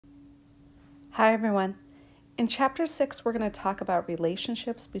Hi everyone. In Chapter 6, we're going to talk about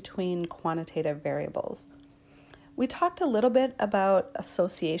relationships between quantitative variables. We talked a little bit about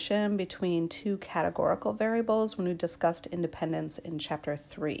association between two categorical variables when we discussed independence in Chapter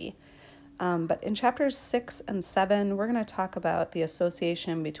 3. But in Chapters 6 and 7, we're going to talk about the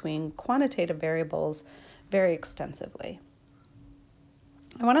association between quantitative variables very extensively.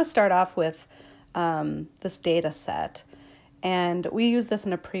 I want to start off with this data set. And we used this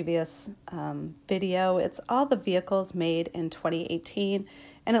in a previous video. It's all the vehicles made in 2018,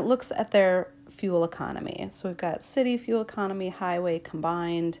 and it looks at their fuel economy. So we've got city fuel economy, highway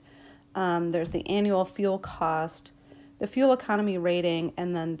combined. There's the annual fuel cost, the fuel economy rating,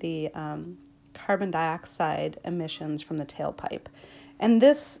 and then the carbon dioxide emissions from the tailpipe. And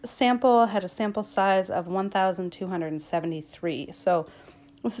this sample had a sample size of 1,273. So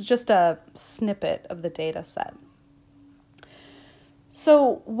this is just a snippet of the data set.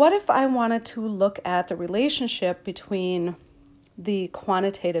 So what if I wanted to look at the relationship between the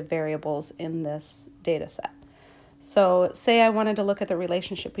quantitative variables in this data set? So say I wanted to look at the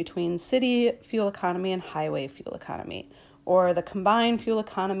relationship between city fuel economy and highway fuel economy, or the combined fuel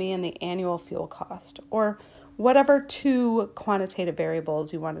economy and the annual fuel cost, or whatever two quantitative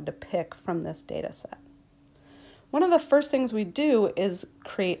variables you wanted to pick from this data set. One of the first things we do is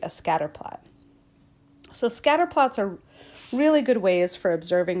create a scatter plot. So scatter plots are really good ways for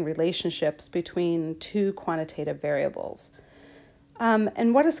observing relationships between two quantitative variables.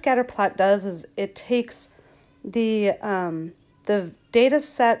 And what a scatter plot does is it takes the data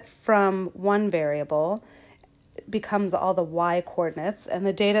set from one variable, becomes all the y coordinates, and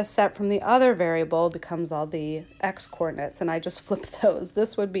the data set from the other variable becomes all the x coordinates. And I just flip those.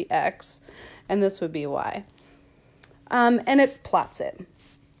 This would be x, and this would be y. And it plots it.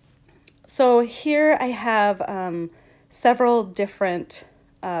 So here I have several different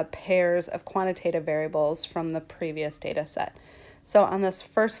pairs of quantitative variables from the previous data set. So on this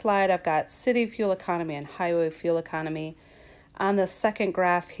first slide, I've got city fuel economy and highway fuel economy. On the second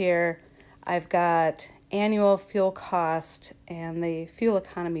graph here, I've got annual fuel cost and the fuel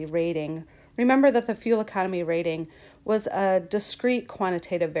economy rating. Remember that the fuel economy rating was a discrete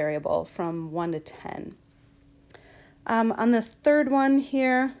quantitative variable from 1 to 10. On this third one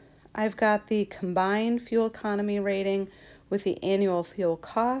here, I've got the combined fuel economy rating with the annual fuel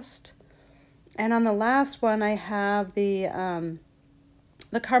cost. And on the last one, I have the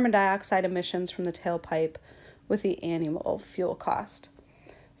carbon dioxide emissions from the tailpipe with the annual fuel cost.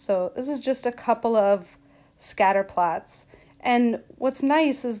 So this is just a couple of scatter plots. And what's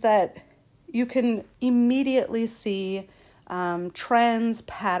nice is that you can immediately see trends,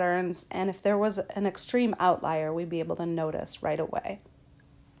 patterns, and if there was an extreme outlier, we'd be able to notice right away.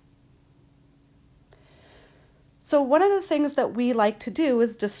 So one of the things that we like to do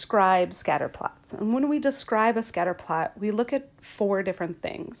is describe scatter plots. And when we describe a scatter plot, we look at four different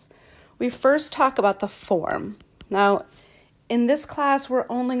things. We first talk about the form. Now, in this class, we're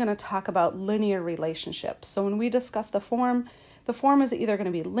only going to talk about linear relationships. So when we discuss the form is either going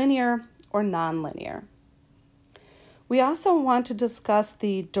to be linear or nonlinear. We also want to discuss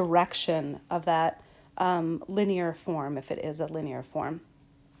the direction of that linear form, if it is a linear form.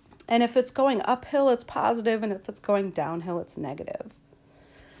 And if it's going uphill, it's positive, and if it's going downhill, it's negative.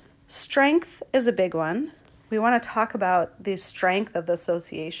 Strength is a big one. We want to talk about the strength of the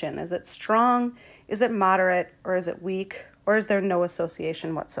association. Is it strong? Is it moderate? Or is it weak? Or is there no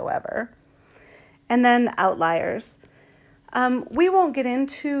association whatsoever? And then outliers. We won't get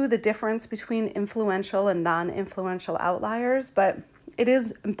into the difference between influential and non-influential outliers, but it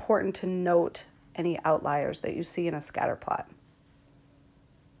is important to note any outliers that you see in a scatter plot.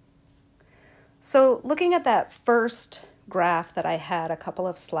 So looking at that first graph that I had a couple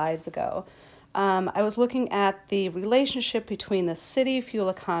of slides ago, I was looking at the relationship between the city fuel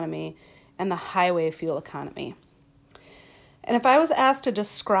economy and the highway fuel economy. And if I was asked to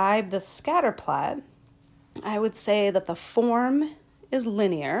describe the scatter plot, I would say that the form is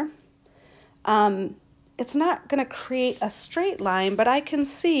linear. It's not going to create a straight line, but I can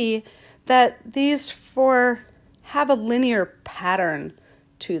see that these four have a linear pattern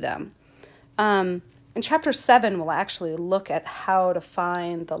to them. In Chapter 7, we'll actually look at how to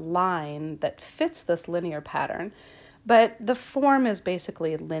find the line that fits this linear pattern, but the form is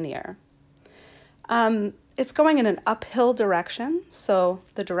basically linear. It's going in an uphill direction, so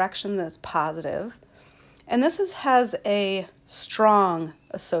the direction is positive, and this has a strong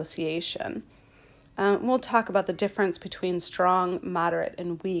association. We'll talk about the difference between strong, moderate,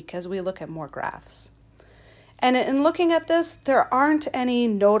 and weak as we look at more graphs. And in looking at this, there aren't any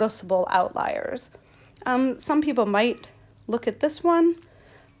noticeable outliers. Some people might look at this one,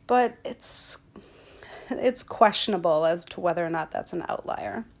 but it's it's questionable as to whether or not that's an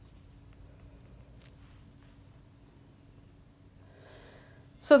outlier.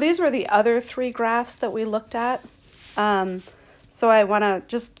 So these were the other three graphs that we looked at. So I want to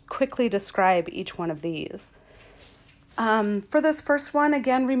just quickly describe each one of these. For this first one,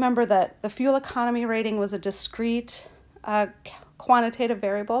 again, remember that the fuel economy rating was a discrete quantitative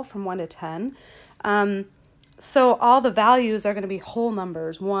variable from 1 to 10. So all the values are going to be whole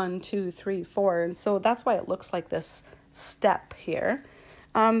numbers, 1, 2, 3, 4. And so that's why it looks like this step here.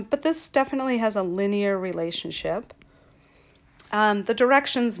 But this definitely has a linear relationship. The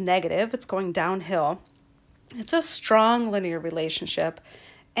direction's negative. It's going downhill. It's a strong linear relationship.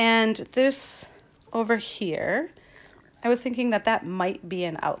 And this over here, I was thinking that that might be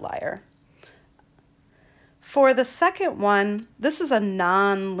an outlier. For the second one, this is a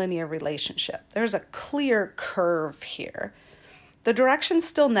non-linear relationship. There's a clear curve here. The direction's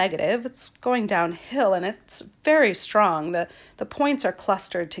still negative. It's going downhill, and it's very strong. The points are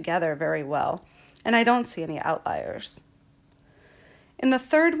clustered together very well, and I don't see any outliers. In the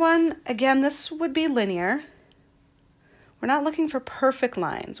third one, again, this would be linear. We're not looking for perfect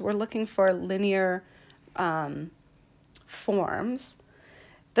lines. We're looking for linear forms.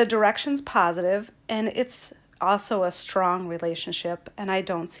 The direction's positive, and it's also a strong relationship, and I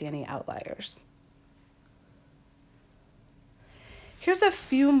don't see any outliers. Here's a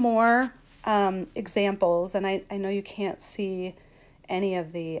few more examples, and I know you can't see any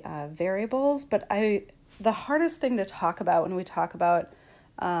of the variables, but the hardest thing to talk about when we talk about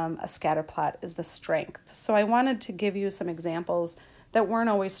a scatter plot is the strength. So I wanted to give you some examples that weren't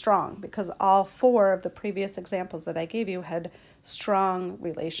always strong, because all four of the previous examples that I gave you had strong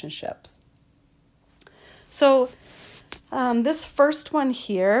relationships. So this first one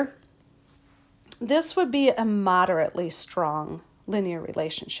here, this would be a moderately strong linear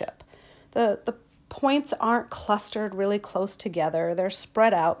relationship. The points aren't clustered really close together. They're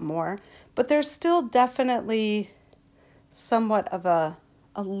spread out more, but there's still definitely somewhat of a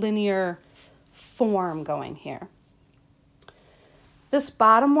linear form going here. This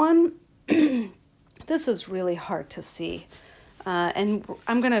bottom one, this is really hard to see. And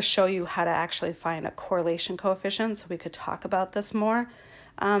I'm going to show you how to actually find a correlation coefficient so we could talk about this more.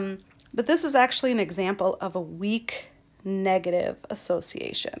 But this is actually an example of a weak negative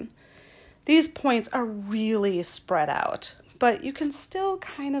association. These points are really spread out, but you can still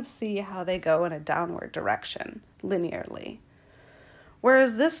kind of see how they go in a downward direction linearly.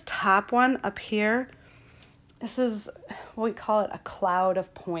 Whereas this top one up here, this is what we call it a cloud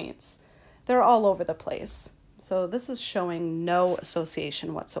of points. They're all over the place. So this is showing no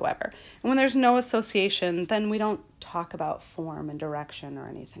association whatsoever. And when there's no association, then we don't talk about form and direction or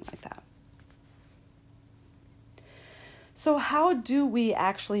anything like that. So how do we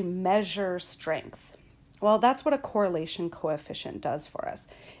actually measure strength? Well, that's what a correlation coefficient does for us.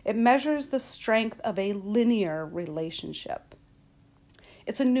 It measures the strength of a linear relationship.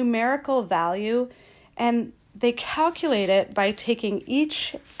 It's a numerical value, and they calculate it by taking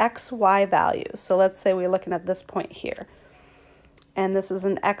each xy value. So let's say we're looking at this point here, and this is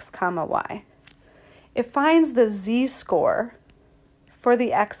an x comma y. It finds the z-score for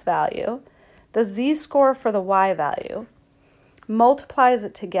the x value, the z-score for the y value, multiplies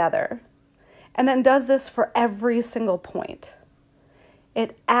it together, and then does this for every single point.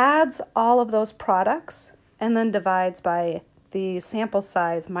 It adds all of those products and then divides by the sample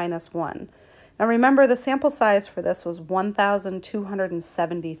size minus 1. Now remember, the sample size for this was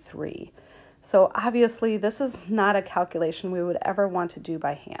 1,273. So obviously this is not a calculation we would ever want to do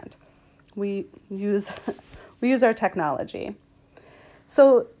by hand. We use our technology.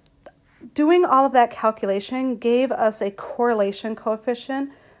 So doing all of that calculation gave us a correlation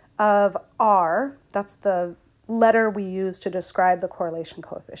coefficient of R. That's the letter we use to describe the correlation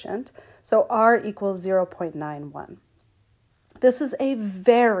coefficient. So R equals 0.91. This is a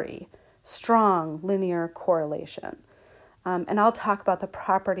very strong linear correlation. And I'll talk about the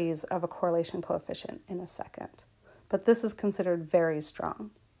properties of a correlation coefficient in a second. But this is considered very strong.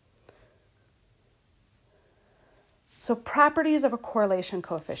 So properties of a correlation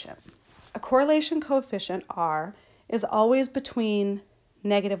coefficient. A correlation coefficient, R, is always between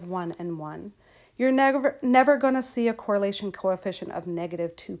 -1 and 1. You're never going to see a correlation coefficient of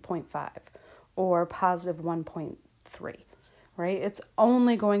 -2.5 or +1.3, right? It's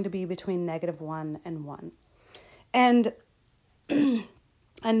only going to be between -1 and 1. And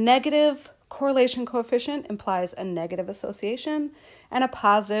a negative correlation coefficient implies a negative association, and a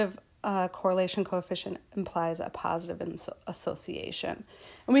positive correlation coefficient implies a positive association.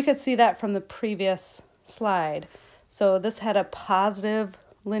 And we could see that from the previous slide. So this had a positive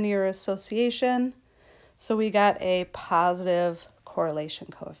linear association. So we got a positive correlation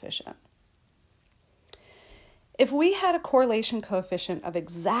coefficient. If we had a correlation coefficient of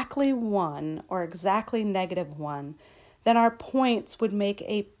exactly 1 or exactly -1, then our points would make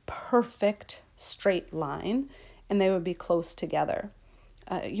a perfect straight line and they would be close together.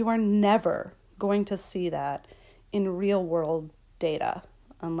 You are never going to see that in real world data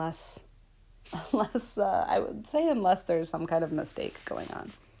unless I would say unless there's some kind of mistake going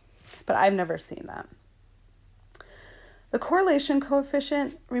on. But I've never seen that. The correlation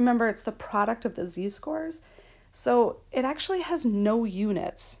coefficient, remember, it's the product of the z-scores. So it actually has no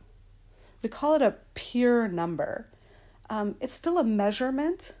units. We call it a pure number. It's still a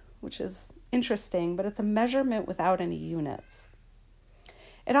measurement, which is interesting, but it's a measurement without any units.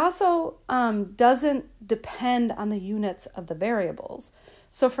 It also doesn't depend on the units of the variables.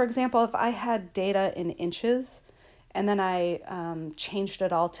 So for example, if I had data in inches and then I changed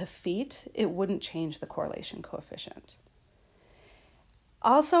it all to feet, it wouldn't change the correlation coefficient.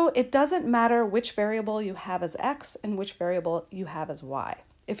 Also, it doesn't matter which variable you have as x and which variable you have as y.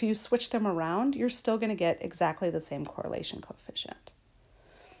 If you switch them around, you're still going to get exactly the same correlation coefficient.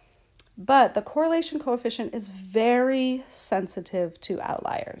 But the correlation coefficient is very sensitive to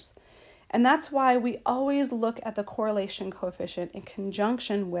outliers. And that's why we always look at the correlation coefficient in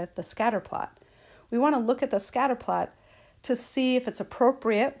conjunction with the scatter plot. We want to look at the scatter plot to see if it's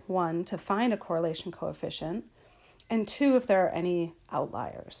appropriate, 1, to find a correlation coefficient, and 2, if there are any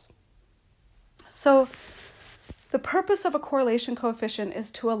outliers. So the purpose of a correlation coefficient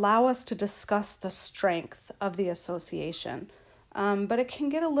is to allow us to discuss the strength of the association, but it can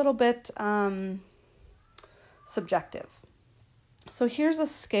get a little bit subjective. So here's a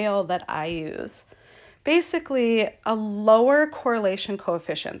scale that I use. Basically, a lower correlation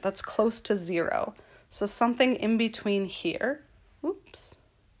coefficient that's close to 0. So something in between here. Oops,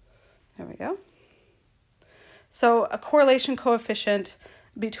 there we go. So a correlation coefficient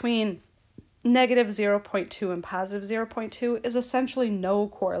between -0.2 and +0.2 is essentially no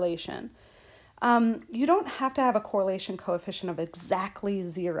correlation. You don't have to have a correlation coefficient of exactly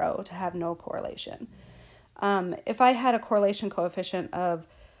 0 to have no correlation. If I had a correlation coefficient of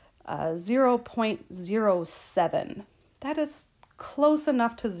 0.07, that is close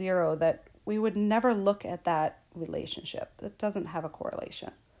enough to 0 that we would never look at that relationship. It doesn't have a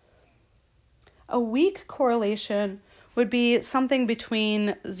correlation. A weak correlation would be something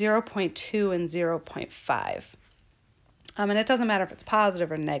between 0.2 and 0.5. And it doesn't matter if it's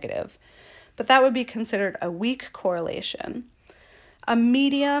positive or negative, but that would be considered a weak correlation. A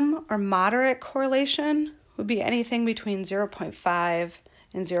medium or moderate correlation would be anything between 0.5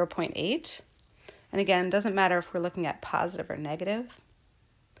 and 0.8. And again, it doesn't matter if we're looking at positive or negative.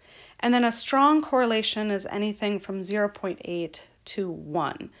 And then a strong correlation is anything from 0.8 to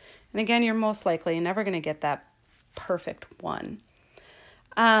 1. And again, you're most likely never going to get that perfect 1.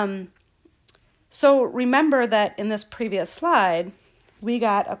 So remember that in this previous slide, we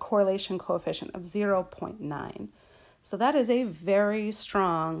got a correlation coefficient of 0.9. So that is a very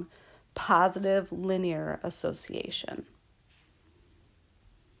strong positive linear association.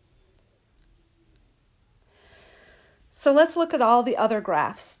 So let's look at all the other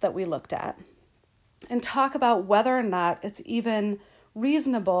graphs that we looked at and talk about whether or not it's even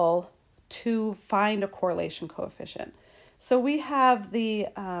reasonable to find a correlation coefficient. So we have the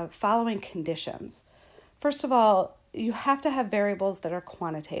following conditions. First of all, you have to have variables that are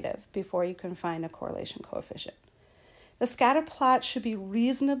quantitative before you can find a correlation coefficient. The scatter plot should be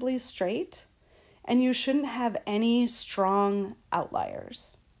reasonably straight, and you shouldn't have any strong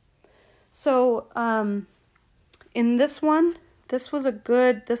outliers. So in this one, this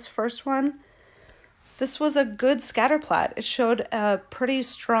first one, this was a good scatter plot. It showed a pretty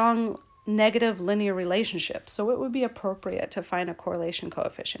strong negative linear relationship, so it would be appropriate to find a correlation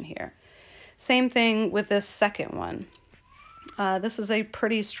coefficient here. Same thing with this second one. This is a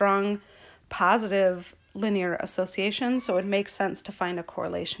pretty strong positive linear association, so it makes sense to find a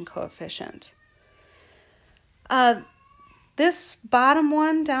correlation coefficient. This bottom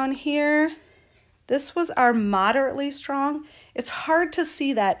one down here, this was our moderately strong. It's hard to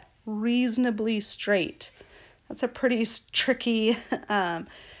see that reasonably straight. That's a pretty tricky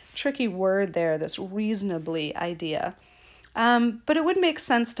word there, this reasonably idea. But it would make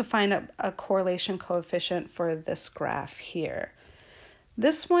sense to find a correlation coefficient for this graph here.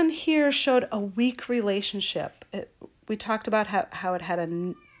 This one here showed a weak relationship. We talked about how it had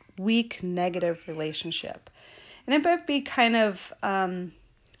a weak negative relationship. And it might be kind of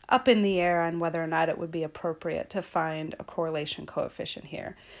up in the air on whether or not it would be appropriate to find a correlation coefficient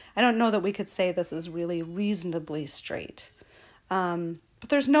here. I don't know that we could say this is really reasonably straight. but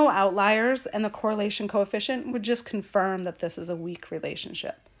there's no outliers, and the correlation coefficient would just confirm that this is a weak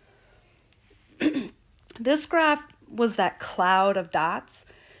relationship. This graph was that cloud of dots,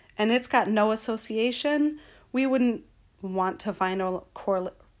 and it's got no association. We wouldn't want to find a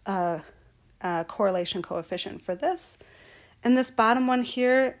correlation coefficient for this. And this bottom one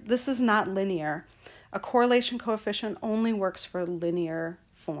here, this is not linear. A correlation coefficient only works for linear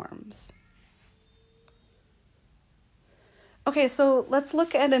forms. Okay, so let's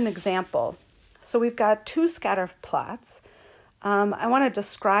look at an example. So we've got two scatter plots. I want to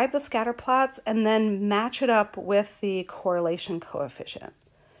describe the scatter plots and then match it up with the correlation coefficient.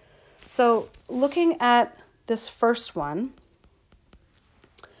 So looking at this first one,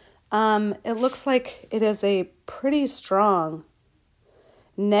 it looks like it is a pretty strong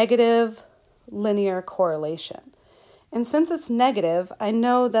negative linear correlation. And since it's negative, I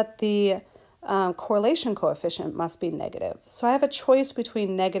know that the correlation coefficient must be negative. So I have a choice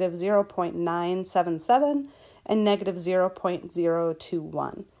between negative 0.977 and negative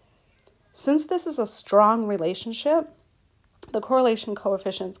 0.021. Since this is a strong relationship, the correlation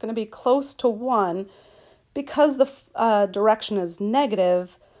coefficient is going to be close to 1 because the direction is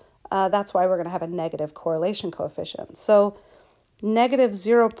negative. That's why we're going to have a negative correlation coefficient. So negative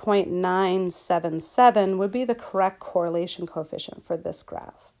 0.977 would be the correct correlation coefficient for this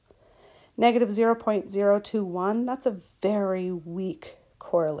graph. Negative 0.021, that's a very weak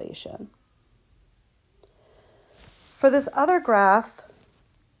correlation. For this other graph,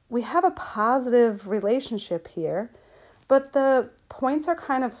 we have a positive relationship here, but the points are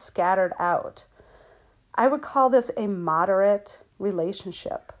kind of scattered out. I would call this a moderate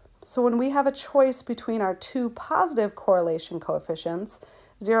relationship. So when we have a choice between our two positive correlation coefficients,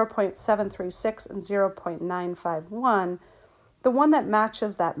 0.736 and 0.951, the one that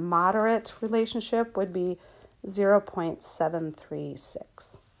matches that moderate relationship would be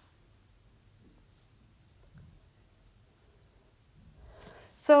 0.736.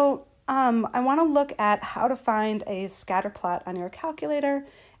 So I want to look at how to find a scatter plot on your calculator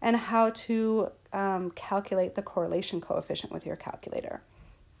and how to calculate the correlation coefficient with your calculator.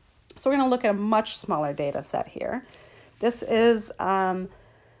 So we're going to look at a much smaller data set here. This is the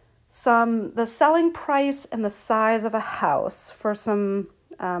selling price and the size of a house for some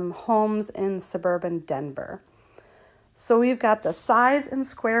homes in suburban Denver. So we've got the size in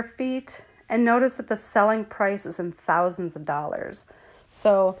square feet, and notice that the selling price is in thousands of dollars.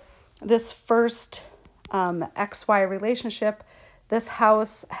 So this first XY relationship, this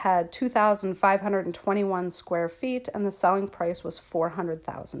house had 2,521 square feet and the selling price was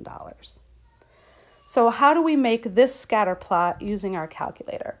 $400,000. So how do we make this scatter plot using our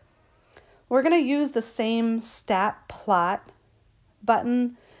calculator? We're going to use the same stat plot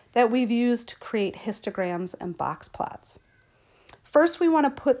button that we've used to create histograms and box plots. First, we want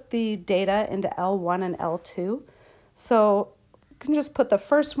to put the data into L1 and L2. So you can just put the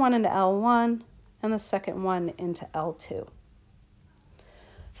first one into L1 and the second one into L2.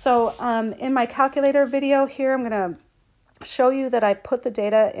 So in my calculator video here, I'm going to show you that I put the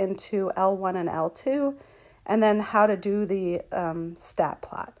data into L1 and L2 and then how to do the stat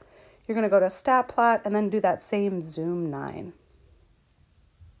plot. You're going to go to stat plot and then do that same zoom 9.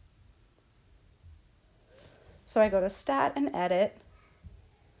 So I go to stat and edit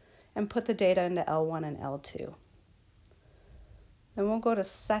and put the data into L1 and L2. Then we'll go to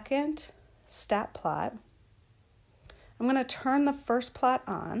second stat plot. I'm going to turn the first plot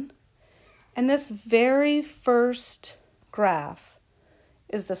on, and this very first graph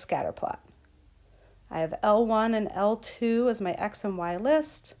is the scatter plot. I have L1 and L2 as my X and Y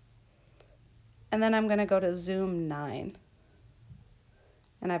list, and then I'm going to go to zoom 9.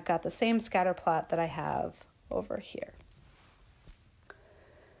 And I've got the same scatter plot that I have over here.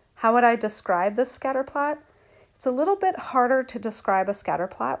 How would I describe this scatter plot? It's a little bit harder to describe a scatter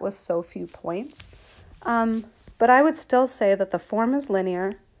plot with so few points, but I would still say that the form is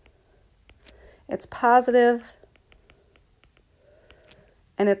linear, it's positive,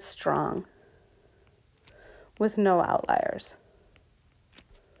 and it's strong with no outliers.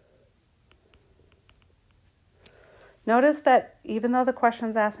 Notice that even though the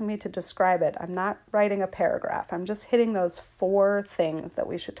question's asking me to describe it, I'm not writing a paragraph. I'm just hitting those 4 things that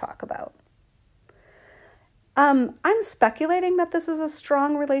we should talk about. I'm speculating that this is a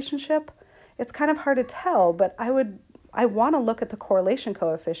strong relationship. It's kind of hard to tell, but I want to look at the correlation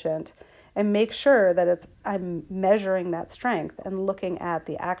coefficient and make sure that I'm measuring that strength and looking at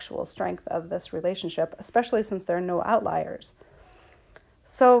the actual strength of this relationship, especially since there are no outliers.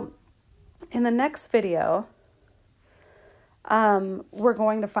 So in the next video, we're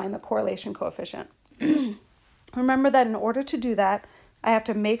going to find the correlation coefficient. Remember that in order to do that, I have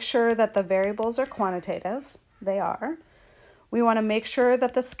to make sure that the variables are quantitative. They are. We want to make sure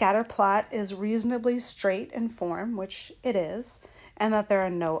that the scatter plot is reasonably straight in form, which it is, and that there are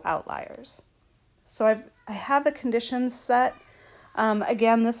no outliers. So I have the conditions set.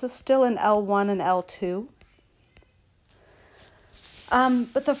 Again, this is still in L1 and L2.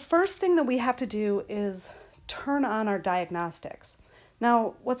 But the first thing that we have to do is turn on our diagnostics.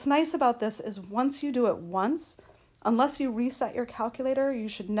 Now, what's nice about this is once you do it once, unless you reset your calculator, you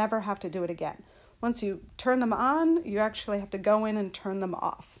should never have to do it again. Once you turn them on, you actually have to go in and turn them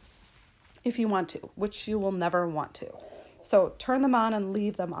off if you want to, which you will never want to. So turn them on and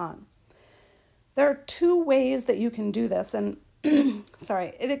leave them on. There are two ways that you can do this, and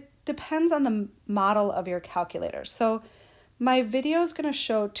sorry, it depends on the model of your calculator. So my video is going to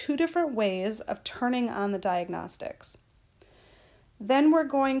show two different ways of turning on the diagnostics. Then we're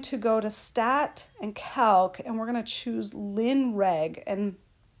going to go to Stat and Calc, and we're going to choose Lin Reg, and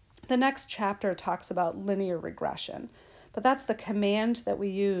the next chapter talks about linear regression, but that's the command that we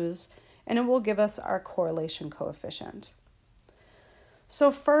use, and it will give us our correlation coefficient.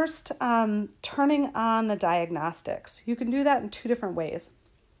 So first, turning on the diagnostics. You can do that in two different ways.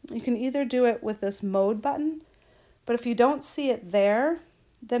 You can either do it with this mode button, but if you don't see it there,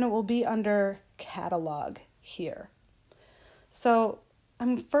 then it will be under catalog here. So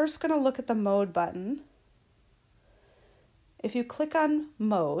I'm first going to look at the mode button. If you click on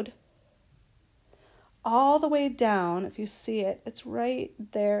mode, all the way down, if you see it, it's right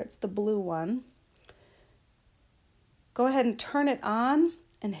there, it's the blue one. Go ahead and turn it on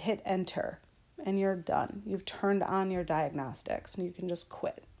and hit enter, and you're done. You've turned on your diagnostics, and you can just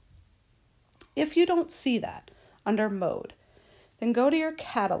quit. If you don't see that under mode, then go to your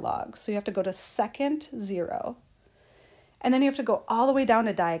catalog. So you have to go to second 0, and then you have to go all the way down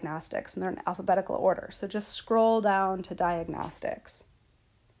to diagnostics, and they're in alphabetical order. So just scroll down to diagnostics.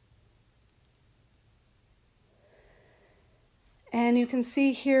 And you can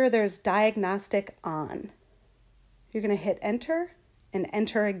see here there's diagnostic on. You're going to hit enter and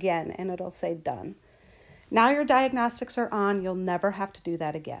enter again, and it'll say done. Now your diagnostics are on. You'll never have to do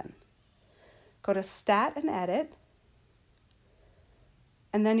that again. Go to Stat and Edit,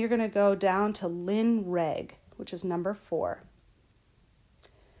 and then you're going to go down to Lin Reg, which is number 4.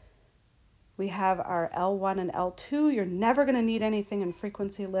 We have our L1 and L2. You're never going to need anything in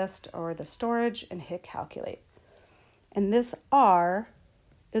frequency list or the storage, and hit calculate. And this R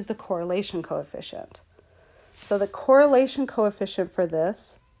is the correlation coefficient. So the correlation coefficient for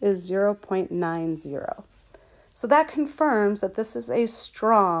this is 0.90. So that confirms that this is a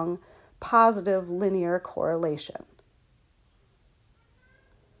strong positive linear correlation.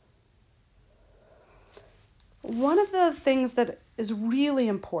 One of the things that is really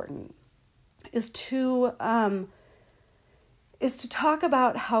important is to talk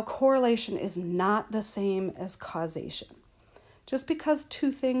about how correlation is not the same as causation. Just because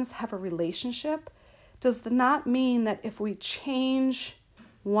two things have a relationship does not mean that if we change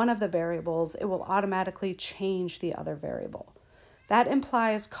one of the variables, it will automatically change the other variable. That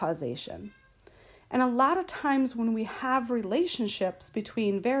implies causation. And a lot of times when we have relationships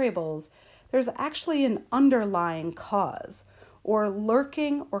between variables, there's actually an underlying cause, or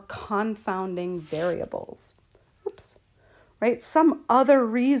lurking or confounding variables. Oops. Right? Some other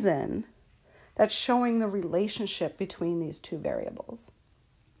reason that's showing the relationship between these two variables.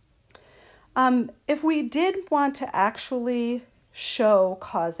 If we did want to actually show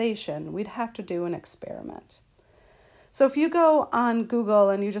causation, we'd have to do an experiment. So if you go on Google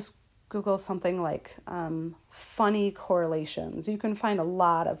and you just Google something like funny correlations, you can find a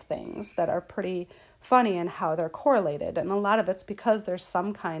lot of things that are pretty funny in how they're correlated. And a lot of it's because there's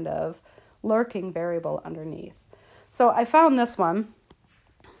some kind of lurking variable underneath. So I found this one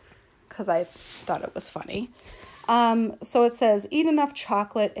because I thought it was funny. So it says, eat enough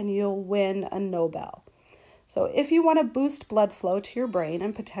chocolate and you'll win a Nobel. So if you want to boost blood flow to your brain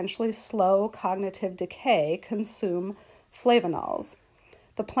and potentially slow cognitive decay, consume flavonols.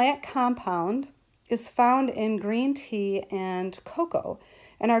 The plant compound is found in green tea and cocoa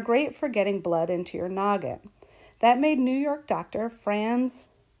and are great for getting blood into your noggin. That made New York doctor Franz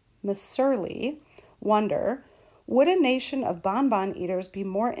Messerly wonder, would a nation of bonbon eaters be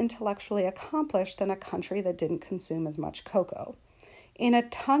more intellectually accomplished than a country that didn't consume as much cocoa? In a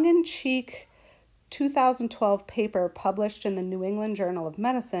tongue-in-cheek 2012 paper published in the New England Journal of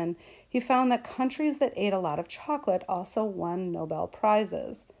Medicine, he found that countries that ate a lot of chocolate also won Nobel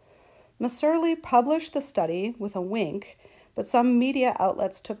Prizes. Messerly published the study with a wink, but some media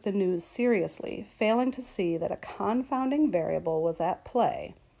outlets took the news seriously, failing to see that a confounding variable was at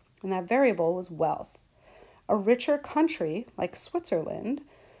play, and that variable was wealth. A richer country like Switzerland,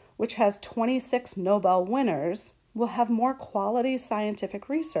 which has 26 Nobel winners, will have more quality scientific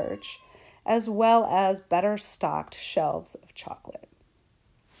research as well as better stocked shelves of chocolate.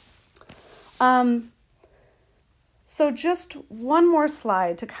 So just one more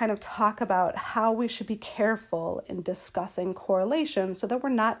slide to kind of talk about how we should be careful in discussing correlation so that we're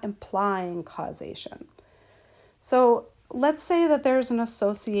not implying causation. So let's say that there's an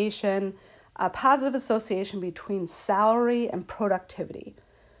association, a positive association between salary and productivity.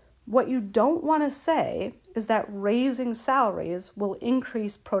 What you don't want to say is that raising salaries will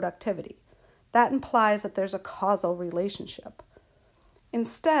increase productivity. That implies that there's a causal relationship.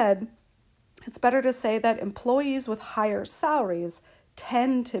 Instead, it's better to say that employees with higher salaries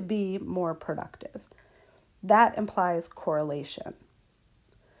tend to be more productive. That implies correlation.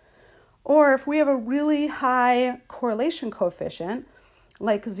 Or if we have a really high correlation coefficient,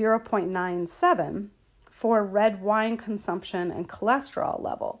 like 0.97, for red wine consumption and cholesterol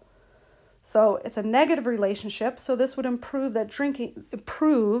level. So it's a negative relationship, so this would improve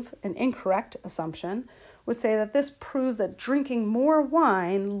an incorrect assumption would say that this proves that drinking more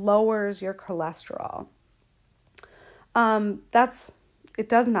wine lowers your cholesterol. It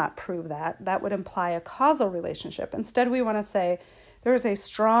does not prove that. That would imply a causal relationship. Instead, we want to say there is a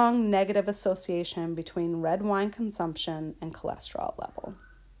strong negative association between red wine consumption and cholesterol level.